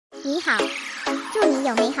你好，祝你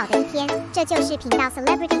有美好的一天。这就是频道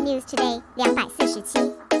Celebrity News Today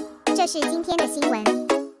 247。这是今天的新闻。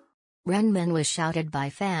Ren Min was shouted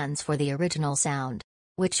by fans for the original sound.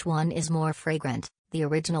 Which one is more fragrant, the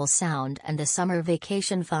original sound and the summer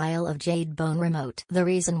vacation file of Jade Bone Remote? The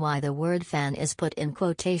reason why the word fan is put in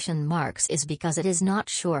quotation marks is because it is not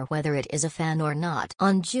sure whether it is a fan or not.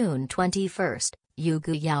 On June 21st,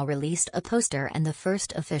 Yugu Yao released a poster and the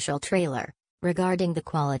first official trailer. Regarding the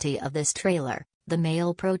quality of this trailer, the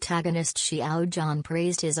male protagonist Xiao Zhan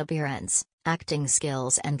praised his appearance, acting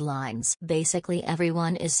skills and lines. Basically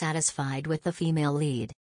everyone is satisfied with the female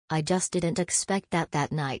lead. I just didn't expect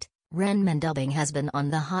that night. Ren Min dubbing has been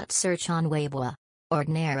on the hot search on Weibo.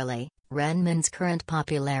 Ordinarily, Ren Min's current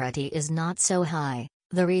popularity is not so high.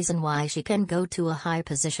 The reason why she can go to a high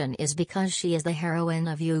position is because she is the heroine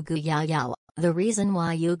of Yugu Yao Yao. The reason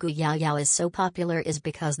why Yugu Yao Yao is so popular is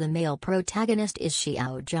because the male protagonist is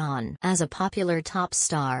Xiao Zhan. As a popular top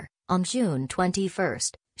star, on June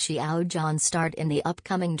 21st, Xiao Zhan starred in the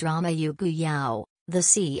upcoming drama Yugu Yao, The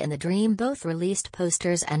Sea and the Dream. Both released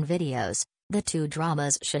posters and videos. The two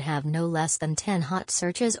dramas should have no less than 10 hot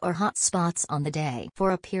searches or hot spots on the day.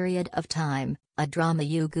 For a period of time, a drama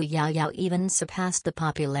Yugu Yao Yao even surpassed the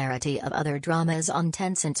popularity of other dramas on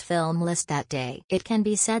Tencent's film list that day. It can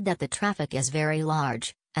be said that the traffic is very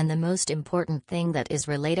large, and the most important thing that is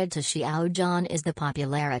related to Xiao Zhan is the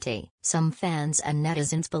popularity. Some fans and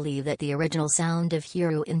netizens believe that the original sound of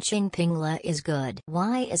Hero in Qingpingla is good.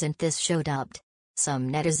 Why isn't this show dubbed? Some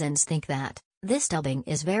netizens think that this dubbing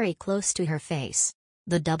is very close to her face.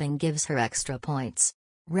 The dubbing gives her extra points.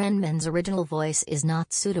 Ren Min's original voice is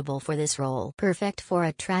not suitable for this role. Perfect for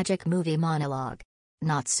a tragic movie monologue.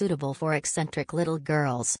 Not suitable for eccentric little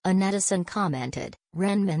girls. A netizen commented,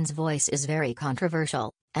 Ren Min's voice is very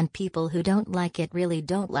controversial, and people who don't like it really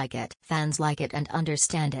don't like it. Fans like it and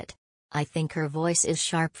understand it. I think her voice is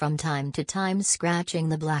sharp from time to time, scratching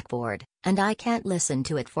the blackboard, and I can't listen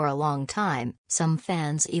to it for a long time. Some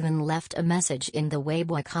fans even left a message in the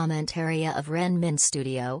Weibo comment area of Ren Min's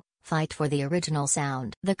studio, fight for the original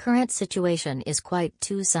sound. The current situation is quite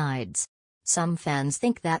two sides. Some fans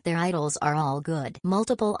think that their idols are all good.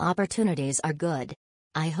 Multiple opportunities are good.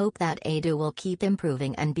 I hope that Adu will keep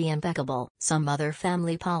improving and be impeccable. Some other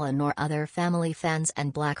family pollen or other family fans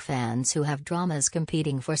and black fans who have dramas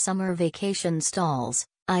competing for summer vacation stalls,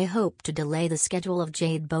 I hope to delay the schedule of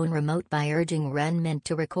Jade Bone Remote by urging Ren Min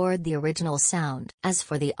to record the original sound. As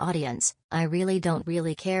for the audience, I don't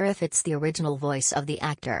really care if it's the original voice of the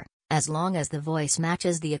actor, as long as the voice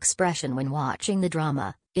matches the expression when watching the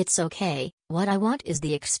drama, it's okay. What I want is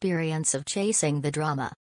the experience of chasing the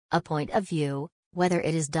drama. A point of view. Whether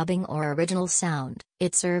it is dubbing or original sound,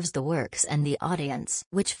 it serves the works and the audience.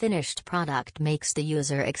 Which finished product makes the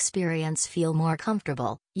user experience feel more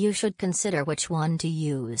comfortable, you should consider which one to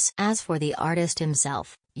use. As for the artist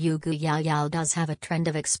himself, Yugu Yao Yao does have a trend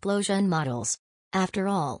of explosion models. After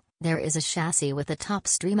all, there is a chassis with the top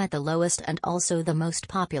stream at the lowest and also the most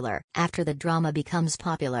popular. After the drama becomes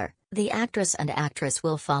popular, the actress and actress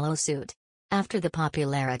will follow suit. After the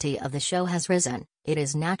popularity of the show has risen, it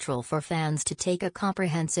is natural for fans to take a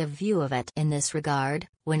comprehensive view of it. In this regard,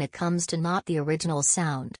 when it comes to not the original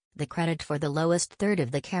sound, the credit for the lowest third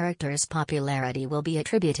of the character's popularity will be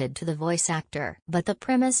attributed to the voice actor. But the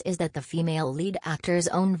premise is that the female lead actor's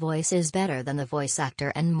own voice is better than the voice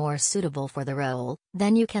actor and more suitable for the role,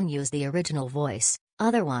 then you can use the original voice.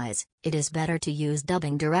 Otherwise, it is better to use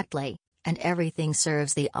dubbing directly. And everything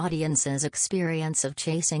serves the audience's experience of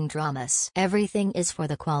chasing dramas. Everything is for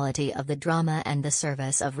the quality of the drama and the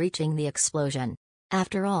service of reaching the explosion.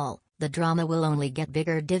 After all, the drama will only get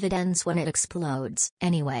bigger dividends when it explodes.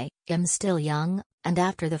 Anyway, I'm still young, and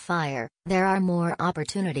after the fire, there are more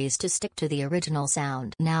opportunities to stick to the original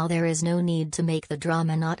sound. Now there is no need to make the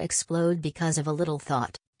drama not explode because of a little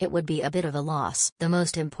thought. It would be a bit of a loss. The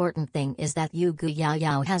most important thing is that Yugu Yao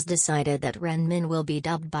Yao has decided that Ren Min will be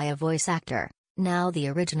dubbed by a voice actor. Now the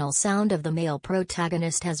original sound of the male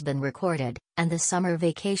protagonist has been recorded, and the summer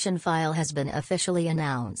vacation file has been officially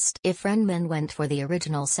announced. If Ren Min went for the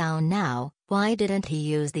original sound now, why didn't he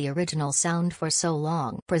use the original sound for so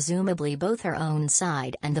long? Presumably both her own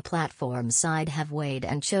side and the platform side have weighed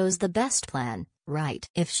and chose the best plan. Right.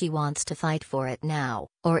 If she wants to fight for it now,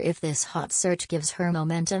 or if this hot search gives her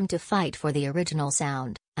momentum to fight for the original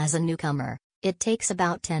sound, as a newcomer, it takes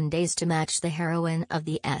about 10 days to match the heroine of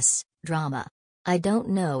the drama. I don't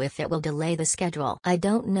know if it will delay the schedule. I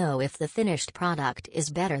don't know if the finished product is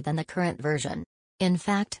better than the current version. In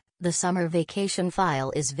fact, the summer vacation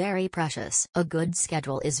file is very precious. A good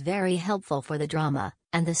schedule is very helpful for the drama,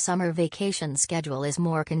 and the summer vacation schedule is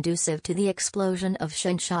more conducive to the explosion of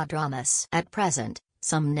Shinsha dramas. At present,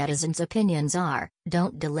 some netizens' opinions are,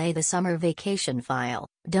 don't delay the summer vacation file,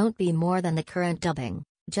 don't be more than the current dubbing,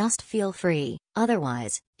 just feel free,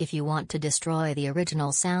 otherwise, if you want to destroy the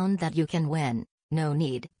original sound that you can win, no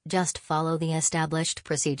need, just follow the established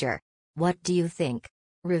procedure. What do you think?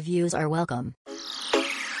 Reviews are welcome.